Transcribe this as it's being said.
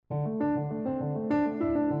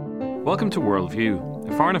Welcome to Worldview,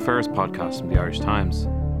 a foreign affairs podcast from the Irish Times.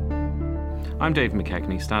 I'm Dave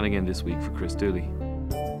McKechnie, standing in this week for Chris Dooley.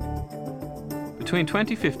 Between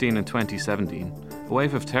 2015 and 2017, a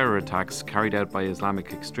wave of terror attacks carried out by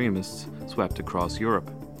Islamic extremists swept across Europe,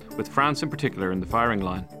 with France in particular in the firing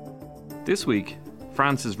line. This week,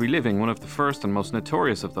 France is reliving one of the first and most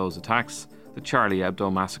notorious of those attacks, the Charlie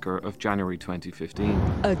Hebdo massacre of January 2015.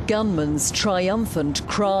 A gunman's triumphant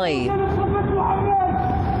cry.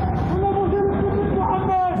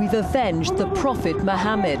 We've avenged the Prophet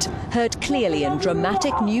Muhammad, heard clearly in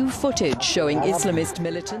dramatic new footage showing Islamist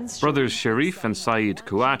militants. Brothers Sharif and Saeed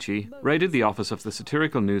Kouachi raided the office of the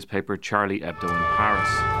satirical newspaper Charlie Hebdo in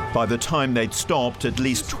Paris. By the time they'd stopped, at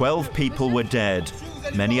least 12 people were dead.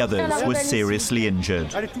 Many others were seriously injured.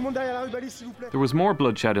 There was more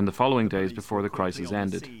bloodshed in the following days before the crisis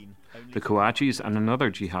ended. The Kouachis and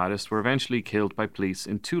another jihadist were eventually killed by police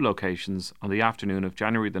in two locations on the afternoon of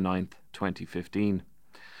January the 9th, 2015.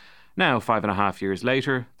 Now, 5.5 years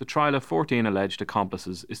later, the trial of 14 alleged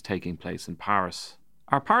accomplices is taking place in Paris.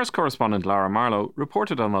 Our Paris correspondent Lara Marlowe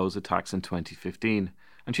reported on those attacks in 2015,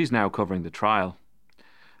 and she's now covering the trial.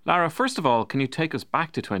 Lara, first of all, can you take us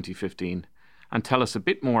back to 2015 and tell us a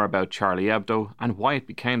bit more about Charlie Hebdo and why it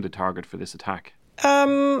became the target for this attack?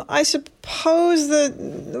 I suppose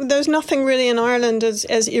that there's nothing really in Ireland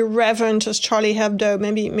as irreverent as Charlie Hebdo.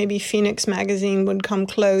 Maybe Phoenix magazine would come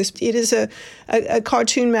close. It is a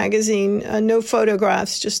cartoon magazine, no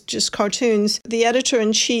photographs, just cartoons. The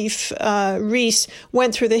editor-in-chief, Rees,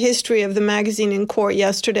 went through the history of the magazine in court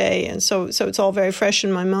yesterday, and so it's all very fresh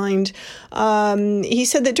in my mind. He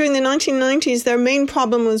said that during the 1990s, their main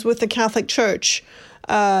problem was with the Catholic Church.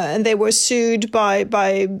 And they were sued by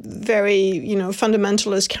very,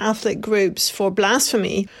 fundamentalist Catholic groups for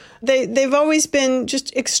blasphemy. They've always been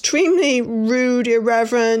just extremely rude,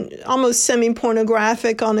 irreverent, almost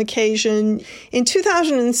semi-pornographic on occasion. In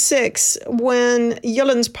 2006, when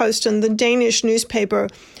Jyllands-Posten, the Danish newspaper,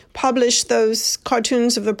 published those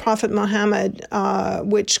cartoons of the Prophet Muhammad,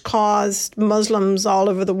 which caused Muslims all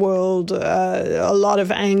over the world a lot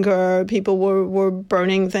of anger. People were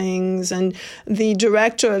burning things, and the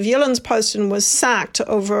director of Jyllands-Posten was sacked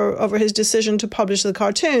over his decision to publish the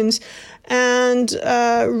cartoons. And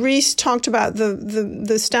Rees talked about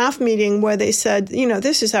the staff meeting where they said,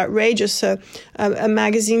 this is outrageous, a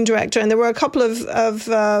magazine director. And there were a couple of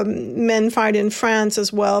men fired in France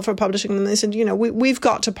as well for publishing them. They said, we've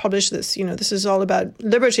got to publish this. This is all about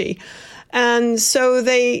liberty. And so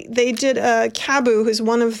they did Kabu, who's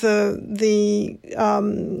one of the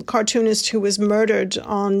cartoonists who was murdered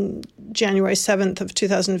on January 7th of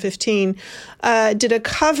 2015, did a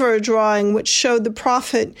cover drawing which showed the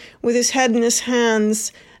Prophet with his head in his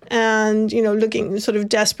hands and, looking sort of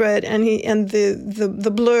desperate. And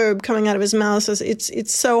the blurb coming out of his mouth says,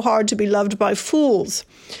 it's so hard to be loved by fools.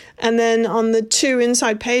 And then on the two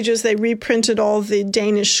inside pages, they reprinted all the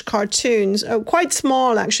Danish cartoons, quite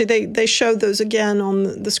small, actually. They showed those again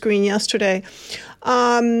on the screen yesterday.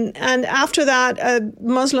 And after that, a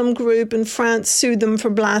Muslim group in France sued them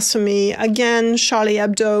for blasphemy. Again, Charlie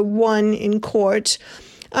Hebdo won in court.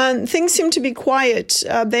 Things seemed to be quiet.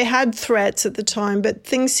 They had threats at the time, but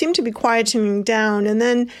things seemed to be quieting down. And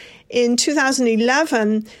then in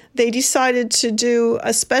 2011, they decided to do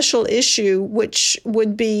a special issue which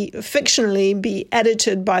would be fictionally be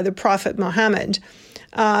edited by the Prophet Muhammad.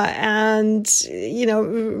 Rees,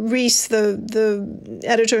 the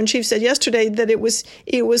editor-in-chief, said yesterday that it was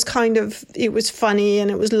funny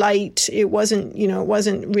and it was light. It wasn't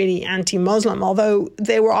really anti-Muslim, although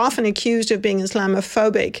they were often accused of being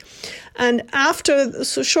Islamophobic. And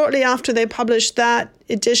shortly after they published that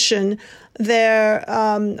edition, their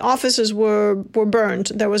offices were burned.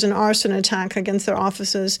 There was an arson attack against their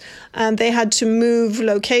offices, and they had to move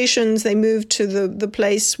locations. They moved to the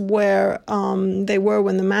place where they were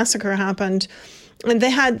when the massacre happened. And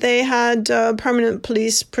they had permanent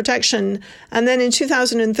police protection. And then in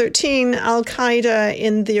 2013, Al-Qaeda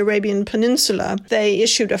in the Arabian Peninsula, they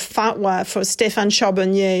issued a fatwa for Stéphane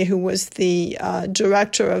Charbonnier, who was the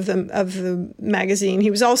director of the magazine.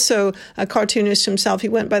 He was also a cartoonist himself. He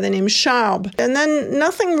went by the name Charb. And then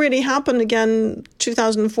nothing really happened again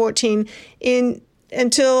 2014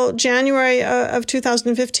 until January of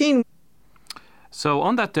 2015. So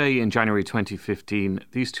on that day in January 2015,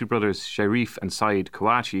 these two brothers, Sharif and Saeed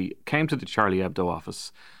Kouachi, came to the Charlie Hebdo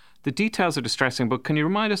office. The details are distressing, but can you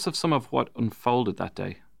remind us of some of what unfolded that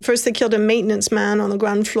day? First, they killed a maintenance man on the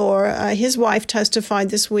ground floor. His wife testified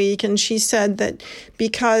this week, and she said that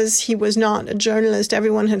because he was not a journalist,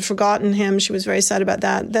 everyone had forgotten him. She was very sad about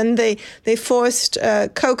that. Then they forced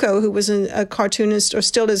Coco, who was a cartoonist, or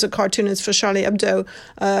still is a cartoonist for Charlie Hebdo.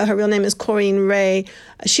 Her real name is Corinne Ray.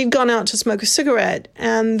 She'd gone out to smoke a cigarette,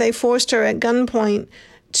 and they forced her at gunpoint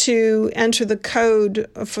to enter the code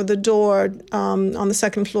for the door on the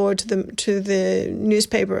second floor to the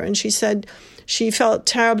newspaper. And she said she felt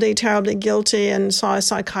terribly, terribly guilty and saw a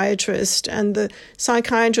psychiatrist. And the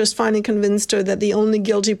psychiatrist finally convinced her that the only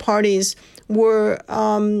guilty parties were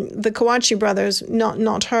the Kouachi brothers,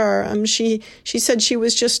 not her. She said she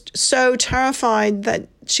was just so terrified that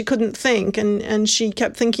she couldn't think, and she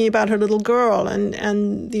kept thinking about her little girl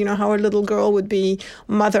and you know how her little girl would be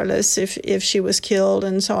motherless if she was killed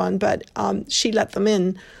and so on. But she let them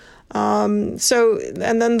in. So,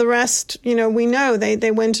 and then the rest, you know, we know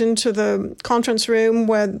they went into the conference room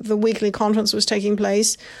where the weekly conference was taking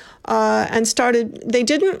place, and started. They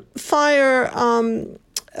didn't fire,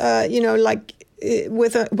 like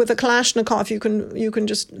with a Kalashnikov. You can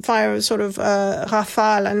just fire a sort of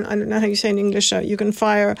rafale, and I don't know how you say in English. You can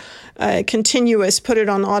fire continuous, put it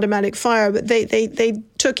on automatic fire, but they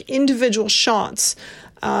took individual shots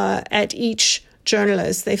at each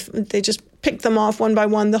journalist. They just picked them off one by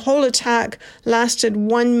one. The whole attack lasted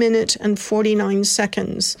 1 minute and 49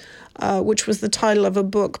 seconds, which was the title of a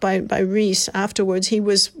book by Rees afterwards.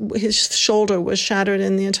 His shoulder was shattered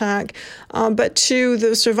in the attack. But to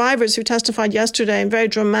the survivors who testified yesterday, in very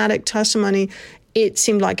dramatic testimony, it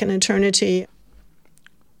seemed like an eternity.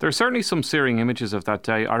 There are certainly some searing images of that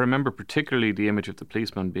day. I remember particularly the image of the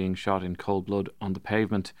policeman being shot in cold blood on the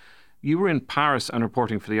pavement. You were in Paris and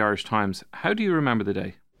reporting for the Irish Times. How do you remember the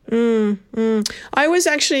day? I was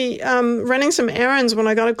actually running some errands when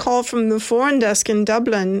I got a call from the foreign desk in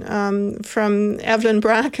Dublin from Evelyn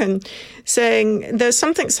Bracken saying there's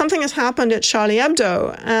something has happened at Charlie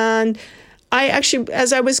Hebdo. And I actually,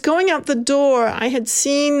 as I was going out the door, I had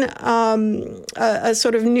seen a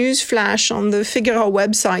sort of news flash on the Figaro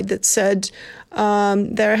website that said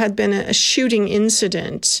there had been a shooting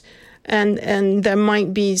incident. And there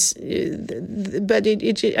might be, but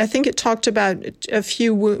I think it talked about a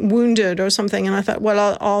few wounded or something. And I thought,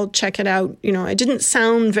 well, I'll check it out. You know, it didn't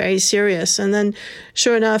sound very serious. And then,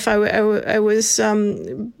 sure enough, I was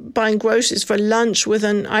buying groceries for lunch with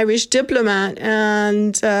an Irish diplomat.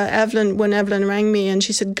 And when Evelyn rang me, and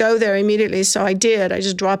she said, go there immediately. So I did. I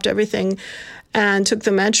just dropped everything and took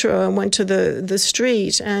the metro and went to the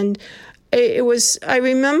street. And it was, I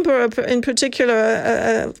remember in particular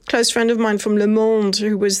a close friend of mine from Le Monde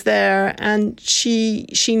who was there, and she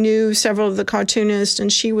knew several of the cartoonists, and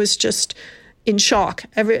she was just in shock.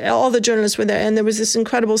 All the journalists were there, and there was this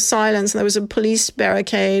incredible silence, and there was a police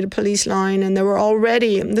barricade, a police line, and there were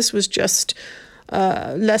already, and this was just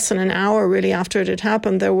less than an hour really after it had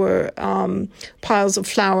happened, there were piles of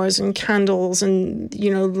flowers and candles and, you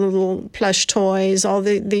know, little plush toys, all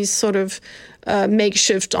these sort of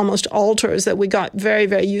makeshift almost altars that we got very,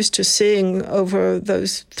 very used to seeing over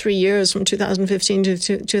those 3 years from 2015 to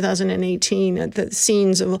 2018 at the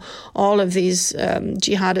scenes of all of these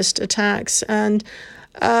jihadist attacks. And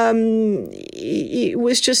it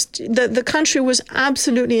was just, the country was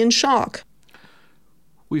absolutely in shock.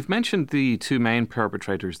 We've mentioned the two main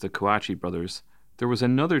perpetrators, the Kouachi brothers. There was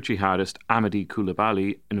another jihadist, Amadi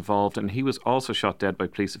Coulibaly, involved, and he was also shot dead by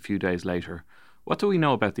police a few days later. What do we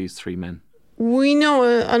know about these three men? We know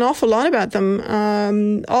an awful lot about them.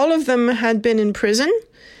 All of them had been in prison.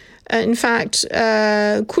 In fact,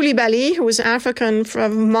 Coulibaly, who was African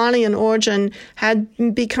from Malian origin, had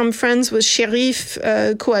become friends with Sheriff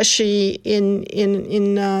Kouachi in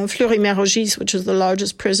Fleury-Mérogis, which is the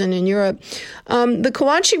largest prison in Europe. The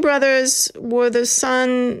Kouachi brothers were the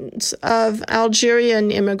sons of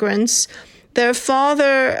Algerian immigrants. Their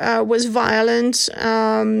father was violent,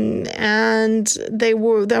 and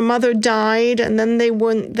their mother died, and then they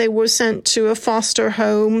were sent to a foster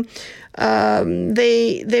home.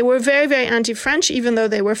 They were very, very anti-French, even though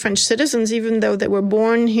they were French citizens, even though they were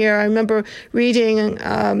born here. I remember reading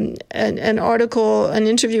an article, an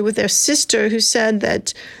interview with their sister, who said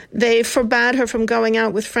that they forbade her from going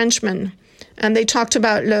out with Frenchmen. And they talked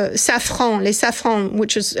about les safrans,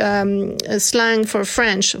 which is a slang for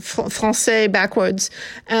French, français backwards.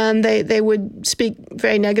 And they would speak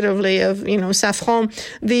very negatively of, safran.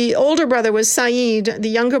 The older brother was Saïd. The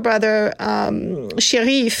younger brother,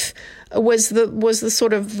 Sherif, was the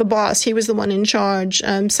sort of the boss. He was the one in charge.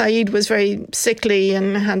 Said was very sickly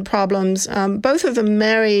and had problems. Both of them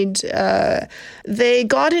married. They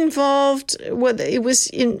got involved. Well, it was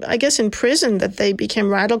in prison that they became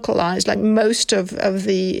radicalized, like most of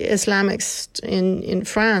the Islamists in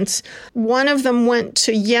France. One of them went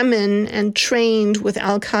to Yemen and trained with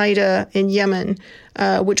Al-Qaeda in Yemen,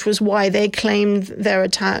 which was why they claimed their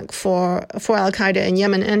attack for Al-Qaeda in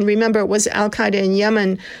Yemen. And remember, it was Al-Qaeda in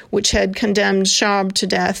Yemen which had condemned Sharb to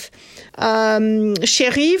death.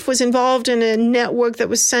 Sherif was involved in a network that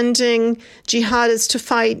was sending jihadists to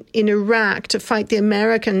fight in Iraq, to fight the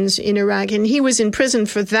Americans in Iraq. And he was in prison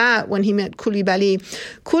for that when he met Koulibaly.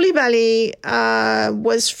 Koulibaly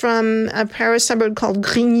was from a Paris suburb called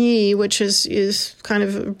Grigny, which is kind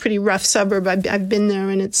of a pretty rough suburb. I've been there,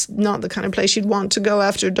 and it's not the kind of place you'd want to go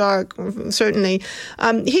after dark, certainly.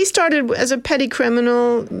 He started as a petty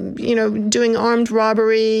criminal, doing armed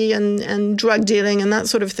robbery and drug dealing and that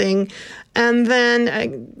sort of thing. And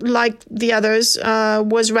then, like the others,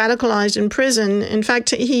 was radicalized in prison. In fact,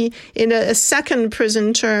 he, in a second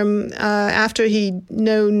prison term, after he'd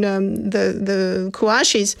known the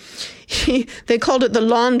Kouachis, they called it the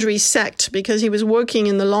laundry sect because he was working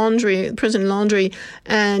in the prison laundry,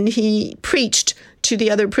 and he preached to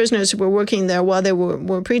the other prisoners who were working there while they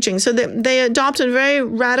were preaching. So they adopted a very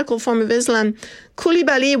radical form of Islam.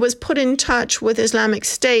 Koulibaly was put in touch with Islamic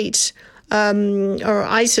State, or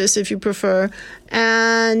ISIS, if you prefer,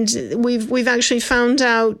 and we've actually found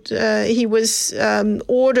out he was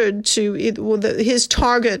ordered to. His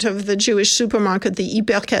target of the Jewish supermarket, the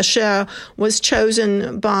Hyper Kasher, was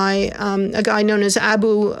chosen by a guy known as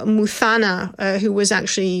Abu Muthana, who was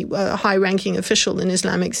actually a high-ranking official in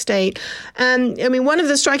Islamic State. And I mean, one of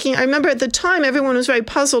the striking. I remember at the time everyone was very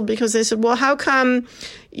puzzled because they said, "Well, how come?"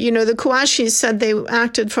 The Kouachis said they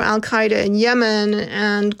acted for Al-Qaeda in Yemen,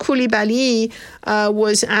 and Koulibaly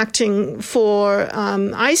was acting for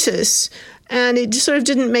ISIS. And it sort of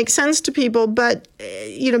didn't make sense to people, but,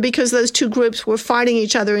 because those two groups were fighting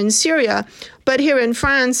each other in Syria. But here in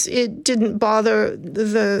France, it didn't bother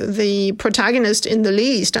the protagonist in the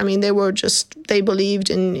least. I mean, they believed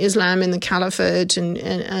in Islam, in the caliphate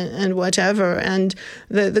and whatever. And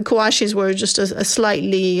the Kouachis were just a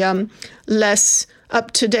slightly less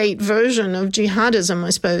up-to-date version of jihadism,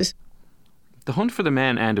 I suppose. The hunt for the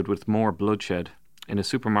men ended with more bloodshed in a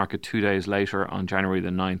supermarket 2 days later on January the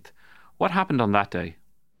 9th. What happened on that day?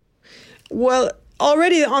 Well,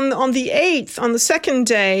 already on the 8th, on the second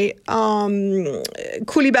day,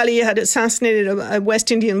 Koulibaly had assassinated a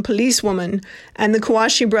West Indian policewoman, and the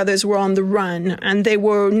Kouachi brothers were on the run. And they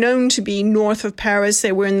were known to be north of Paris.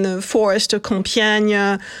 They were in the forest of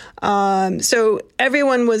Compiègne. So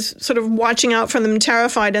everyone was sort of watching out for them,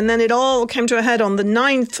 terrified. And then it all came to a head on the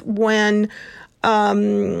 9th when,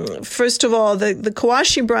 first of all, the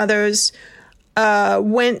Kouachi brothers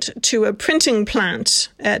went to a printing plant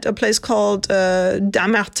at a place called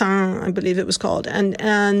Damartin, I believe it was called,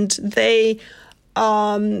 and they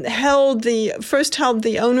held the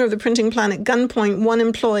owner of the printing plant at gunpoint. One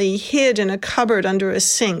employee hid in a cupboard under a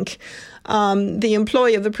sink. The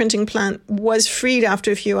employee of the printing plant was freed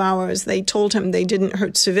after a few hours. They told him they didn't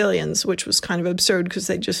hurt civilians, which was kind of absurd because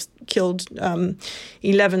they just killed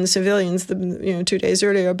 11 civilians 2 days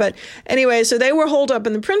earlier. But anyway, so they were holed up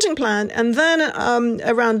in the printing plant. And then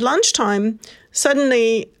around lunchtime,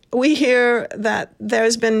 suddenly we hear that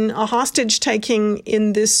there's been a hostage taking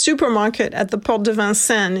in this supermarket at the Porte de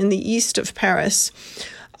Vincennes in the east of Paris.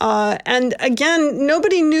 And again,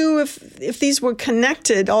 nobody knew if these were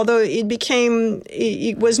connected, although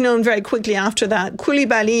it was known very quickly after that.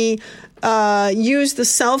 Koulibaly used the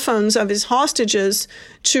cell phones of his hostages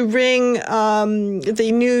to ring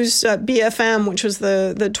the news BFM, which was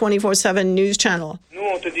the 24/7 news channel.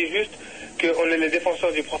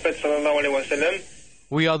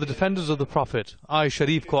 We are the defenders of the Prophet. I,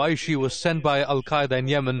 Sharif Quaishi, was sent by Al-Qaeda in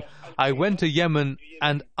Yemen. I went to Yemen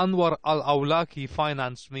and Anwar al-Awlaki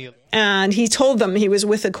financed me. And he told them he was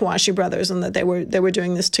with the Kouachi brothers and that they were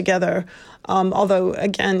doing this together. Although,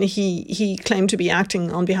 again, he claimed to be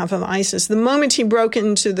acting on behalf of ISIS. The moment he burst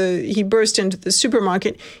into the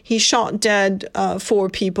supermarket, he shot dead 4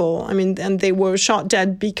 people. I mean, and they were shot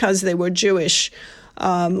dead because they were Jewish.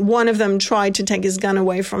 One of them tried to take his gun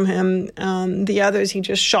away from him. The others he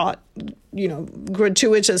just shot,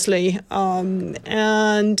 gratuitously.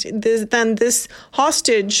 And then this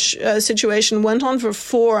hostage situation went on for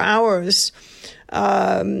 4 hours.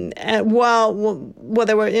 And there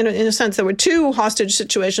were, in a sense, there were 2 hostage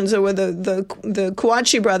situations. There were the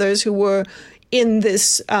Kouachi brothers who were in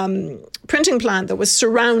this printing plant that was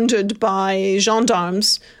surrounded by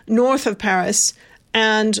gendarmes north of Paris.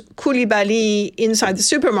 and Koulibaly inside the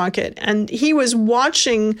supermarket. And he was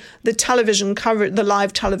watching the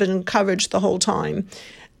live television coverage the whole time.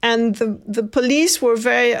 And the police were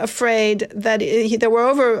very afraid that there were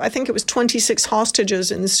over, I think it was 26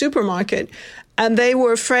 hostages in the supermarket. And they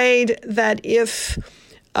were afraid that if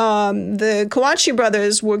the Kouachi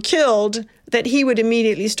brothers were killed, that he would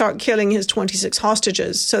immediately start killing his 26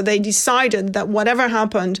 hostages. So they decided that whatever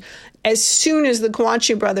happened, as soon as the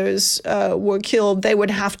Kouachi brothers were killed, they would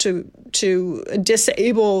have to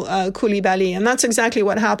disable Koulibaly. And that's exactly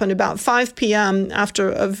what happened. About 5 p.m., after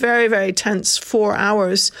a very, very tense 4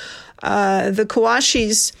 hours, the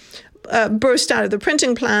Kouachis burst out of the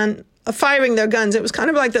printing plant, firing their guns. It was kind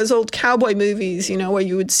of like those old cowboy movies, where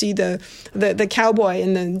you would see the cowboy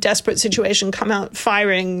in the desperate situation come out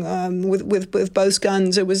firing with both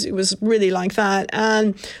guns. It was really like that.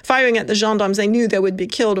 And firing at the gendarmes, they knew they would be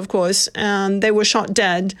killed, of course, and they were shot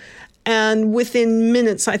dead. And within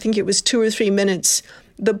minutes, I think it was 2 or 3 minutes,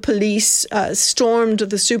 the police stormed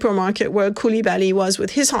the supermarket where Koulibaly was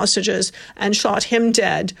with his hostages and shot him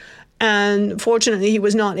dead. And fortunately, he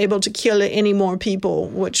was not able to kill any more people,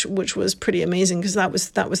 which was pretty amazing, because that was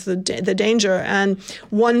the danger. And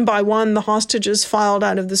one by one, the hostages filed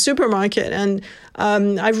out of the supermarket. And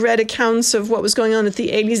I've read accounts of what was going on at the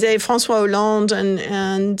Élysée. François Hollande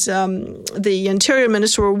and the Interior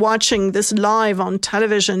Minister were watching this live on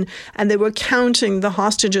television, and they were counting the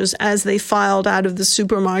hostages as they filed out of the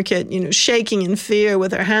supermarket, shaking in fear with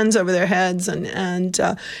their hands over their heads. And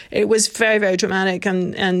it was very, very dramatic.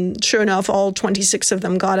 And sure enough, all 26 of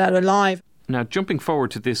them got out alive. Now, jumping forward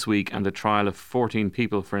to this week and the trial of 14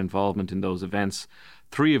 people for involvement in those events,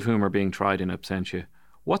 3 of whom are being tried in absentia.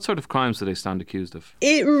 What sort of crimes do they stand accused of?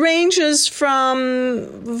 It ranges from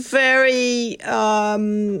very,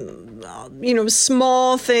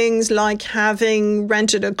 small things like having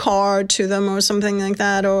rented a car to them or something like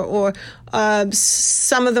that, or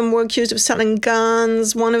some of them were accused of selling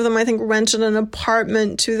guns. One of them, I think, rented an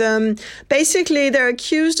apartment to them. Basically, they're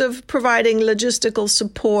accused of providing logistical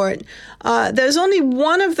support. There's only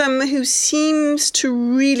one of them who seems to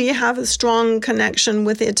really have a strong connection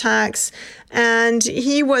with the attacks. And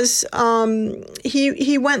he was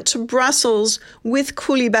he went to Brussels with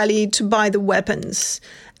Koulibaly to buy the weapons.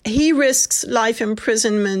 He risks life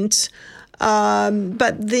imprisonment,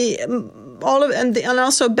 but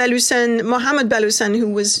also Mohammed Belhoussen,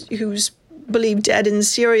 who's believed dead in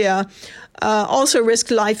Syria, also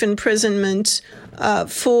risked life imprisonment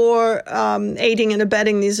for aiding and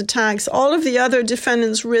abetting these attacks. All of the other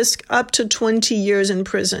defendants risk up to 20 years in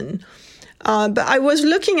prison. But I was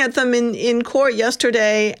looking at them in court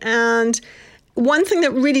yesterday, and one thing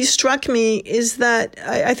that really struck me is that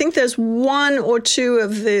I think there's 1 or 2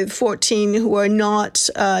 of the 14 who are not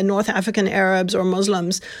North African Arabs or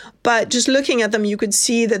Muslims. But just looking at them, you could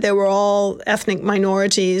see that they were all ethnic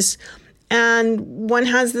minorities. And one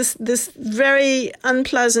has this very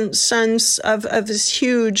unpleasant sense of this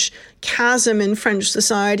huge chasm in French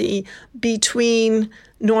society between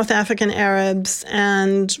North African Arabs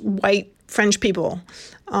and white French people.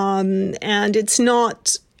 And it's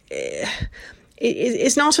not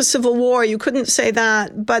a civil war. You couldn't say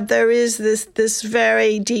that, but there is this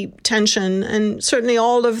very deep tension. And certainly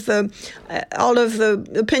all of the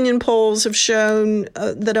opinion polls have shown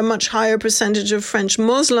that a much higher percentage of French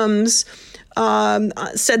Muslims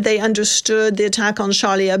said they understood the attack on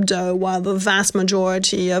Charlie Hebdo, while the vast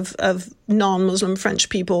majority of non-Muslim French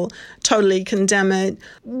people totally condemn it.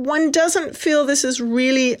 One doesn't feel this is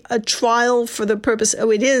really a trial for the purpose,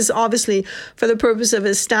 it is obviously for the purpose of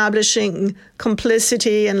establishing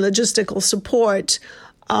complicity and logistical support.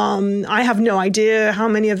 I have no idea how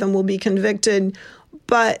many of them will be convicted,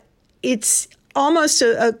 but it's almost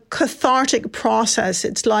a cathartic process.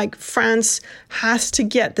 It's like France has to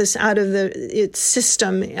get this out of its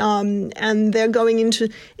system. And they're going into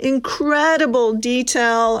incredible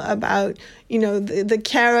detail about, the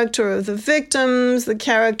character of the victims, the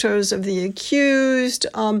characters of the accused,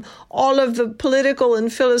 all of the political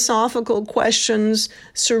and philosophical questions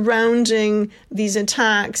surrounding these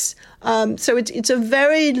attacks. So it's a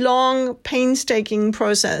very long, painstaking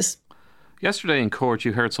process. Yesterday in court,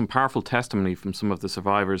 you heard some powerful testimony from some of the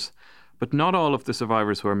survivors, but not all of the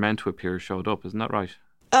survivors who were meant to appear showed up. Isn't that right?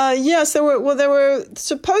 Yes, there were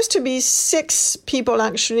supposed to be 6 people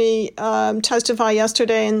actually testify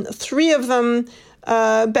yesterday, and 3 of them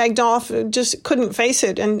begged off, just couldn't face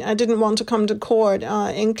it, and didn't want to come to court,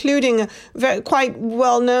 including a quite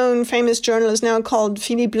well-known famous journalist now called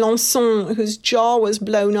Philippe Lançon, whose jaw was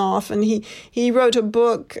blown off, and he wrote a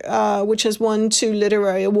book which has won 2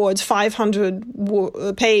 literary awards,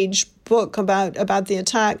 500-page book about the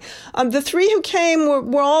attack. The three who came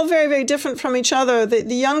were all very, very different from each other.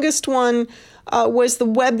 The youngest one was the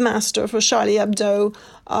webmaster for Charlie Hebdo.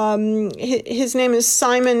 His name is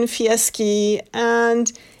Simon Fieschi,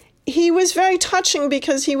 and he was very touching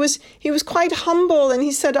because he was quite humble, and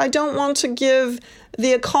he said, I don't want to give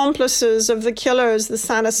the accomplices of the killers the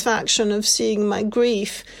satisfaction of seeing my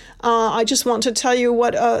grief. I just want to tell you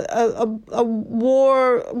what a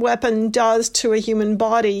war weapon does to a human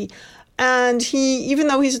body. And he, even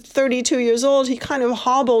though he's 32 years old, he kind of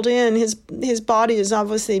hobbled in. His body has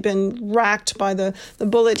obviously been racked by the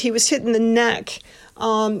bullet. He was hit in the neck.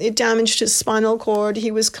 It damaged his spinal cord.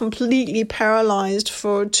 He was completely paralyzed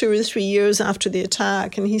for 2 or 3 years after the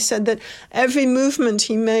attack. And he said that every movement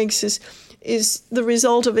he makes is the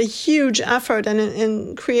result of a huge effort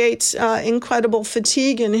and creates incredible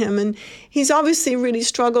fatigue in him. And he's obviously really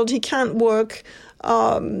struggled. He can't work.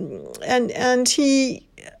 And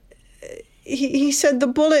he said the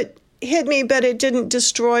bullet hit me, but it didn't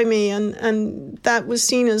destroy me. And that was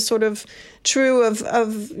seen as sort of true of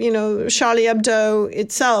Charlie Hebdo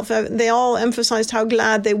itself. They all emphasized how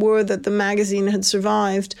glad they were that the magazine had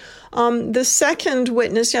survived. The second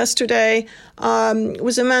witness yesterday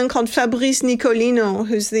was a man called Fabrice Nicolino,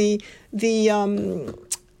 who's the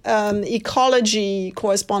ecology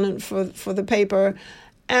correspondent for the paper.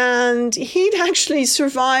 And he'd actually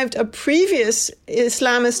survived a previous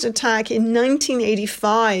Islamist attack in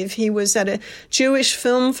 1985. He was at a Jewish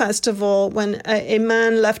film festival when a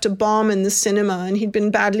man left a bomb in the cinema, and he'd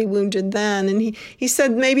been badly wounded then. And he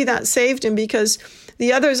said maybe that saved him because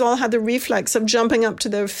the others all had the reflex of jumping up to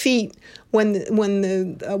their feet when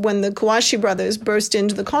the Kouachi brothers burst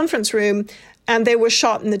into the conference room, and they were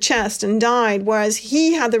shot in the chest and died, whereas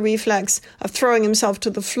he had the reflex of throwing himself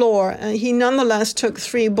to the floor. He nonetheless took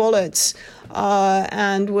 3 bullets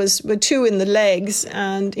and was with 2 in the legs,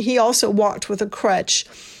 and he also walked with a crutch.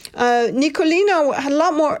 Nicolino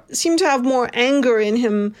had seemed to have more anger in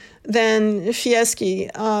him than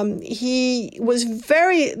Fieschi. He was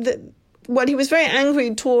very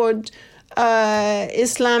angry toward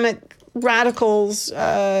Islamic radicals.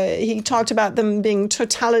 He talked about them being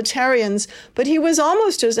totalitarians, but he was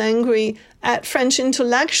almost as angry at French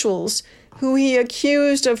intellectuals who he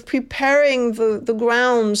accused of preparing the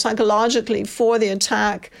ground psychologically for the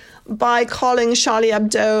attack by calling Charlie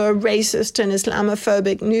Hebdo a racist and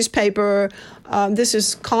Islamophobic newspaper. This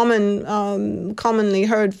is commonly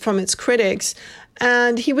heard from its critics.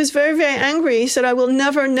 And he was very, very angry. He said, I will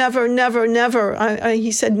never, never, never, never,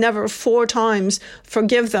 he said never 4 times,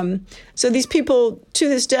 forgive them. So these people, to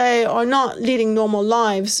this day, are not leading normal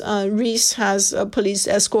lives. Reese has a police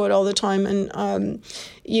escort all the time. And,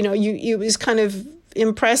 it was kind of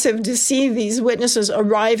impressive to see these witnesses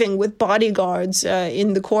arriving with bodyguards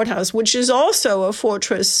in the courthouse, which is also a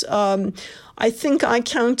fortress. I think I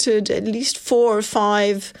counted at least 4 or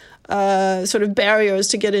 5 sort of barriers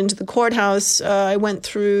to get into the courthouse. I went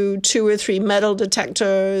through 2 or 3 metal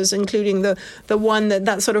detectors, including the one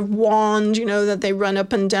that sort of wand, that they run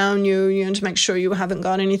up and down you, to make sure you haven't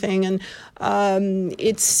got anything. And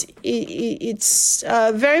it's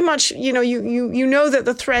very much, you know that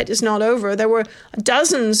the threat is not over. There were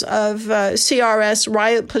dozens of CRS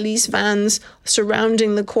riot police vans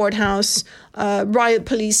surrounding the courthouse. Riot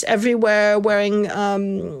police everywhere wearing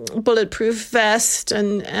bulletproof vests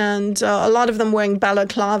and a lot of them wearing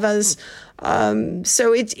balaclavas.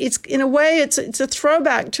 So it's in a way it's a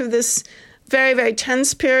throwback to this very, very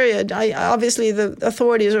tense period. Obviously the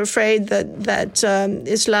authorities are afraid that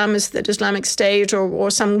Islamic State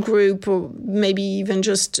or some group or maybe even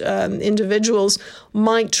just individuals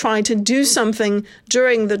might try to do something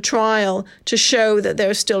during the trial to show that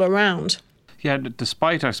they're still around. Yeah,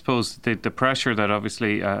 despite, I suppose, the pressure that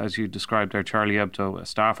obviously, as you described there, Charlie Hebdo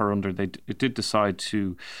staff are under, it did decide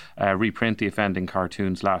to reprint the offending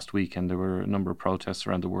cartoons last week, and there were a number of protests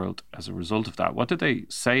around the world as a result of that. What did they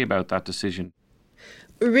say about that decision?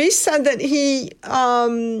 Reese said that he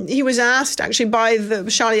was asked actually by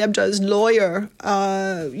the Charlie Hebdo's lawyer,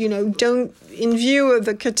 in view of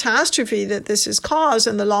the catastrophe that this has caused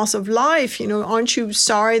and the loss of life, aren't you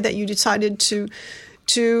sorry that you decided to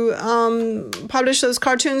publish those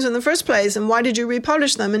cartoons in the first place, and why did you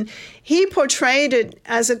republish them? And he portrayed it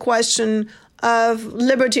as a question of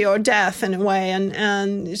liberty or death in a way,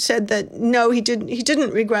 and said that no, he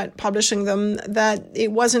didn't regret publishing them, that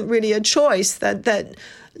it wasn't really a choice, that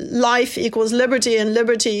life equals liberty and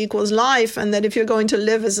liberty equals life, and that if you're going to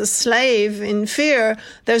live as a slave in fear,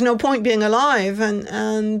 there's no point being alive.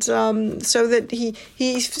 And so that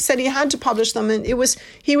he said he had to publish them. And he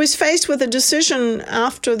was faced with a decision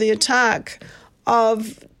after the attack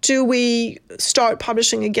of do we start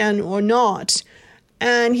publishing again or not?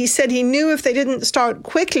 And he said he knew if they didn't start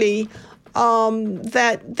quickly,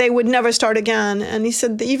 that they would never start again. And he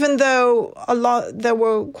said that even though there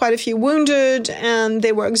were quite a few wounded and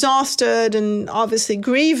they were exhausted and obviously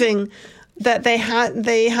grieving, that they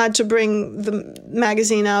had to bring the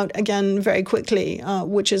magazine out again very quickly,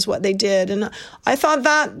 which is what they did. And I thought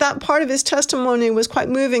that part of his testimony was quite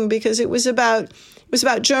moving, because it was about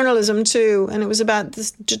journalism too, and it was about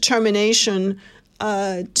this determination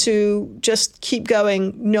to just keep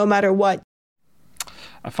going no matter what.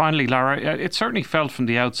 Finally, Lara, it certainly felt from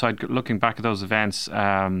the outside, looking back at those events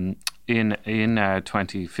in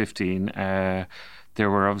 2015, there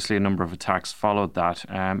were obviously a number of attacks followed that,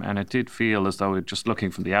 and it did feel as though, just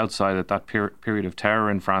looking from the outside, that period of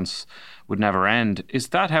terror in France would never end. Is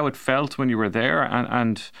that how it felt when you were there,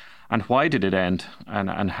 and why did it end,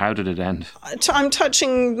 and how did it end? I'm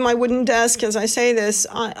touching my wooden desk as I say this.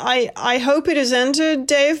 I hope it has ended,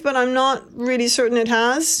 Dave, but I'm not really certain it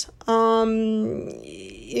has.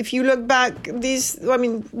 If you look back,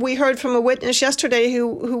 we heard from a witness yesterday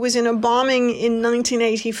who was in a bombing in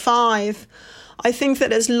 1985. I think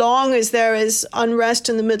that as long as there is unrest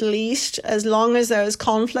in the Middle East, as long as there is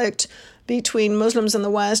conflict between Muslims and the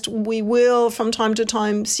West, we will from time to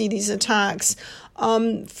time see these attacks.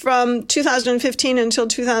 From 2015 until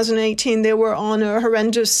 2018, they were on a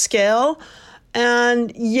horrendous scale.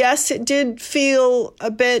 And yes, it did feel a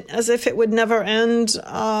bit as if it would never end.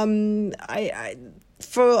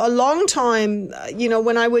 For a long time,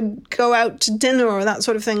 when I would go out to dinner or that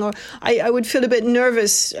sort of thing, or I would feel a bit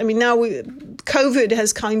nervous. I mean, now COVID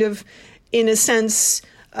has kind of, in a sense,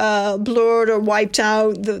 blurred or wiped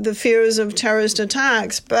out the fears of terrorist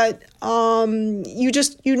attacks. But you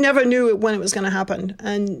never knew when it was going to happen.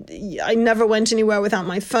 And I never went anywhere without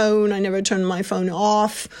my phone. I never turned my phone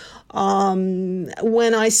off.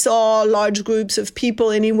 When I saw large groups of people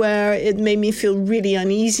anywhere, it made me feel really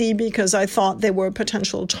uneasy, because I thought they were a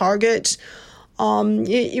potential target.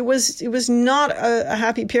 It was not a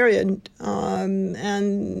happy period,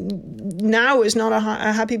 and now is not a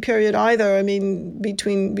happy period either. I mean,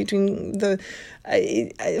 between the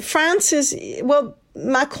France is, well,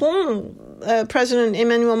 Macron, President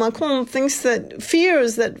Emmanuel Macron,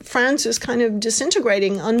 fears that France is kind of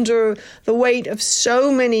disintegrating under the weight of so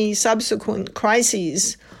many subsequent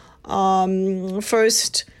crises.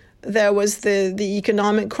 First, there was the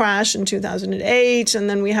economic crash in 2008, and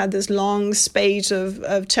then we had this long spate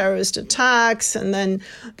of terrorist attacks, and then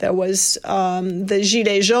there was the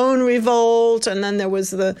Gilets jaunes revolt, and then there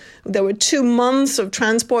were 2 months of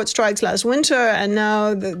transport strikes last winter, and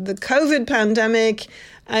now the COVID pandemic.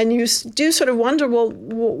 And you do sort of wonder, well,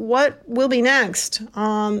 what will be next?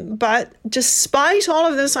 But despite all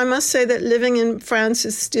of this, I must say that living in France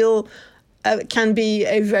is still can be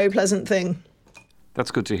a very pleasant thing.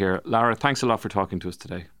 That's good to hear. Lara, thanks a lot for talking to us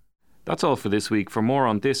today. That's all for this week. For more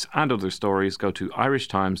on this and other stories, go to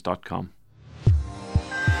irishtimes.com.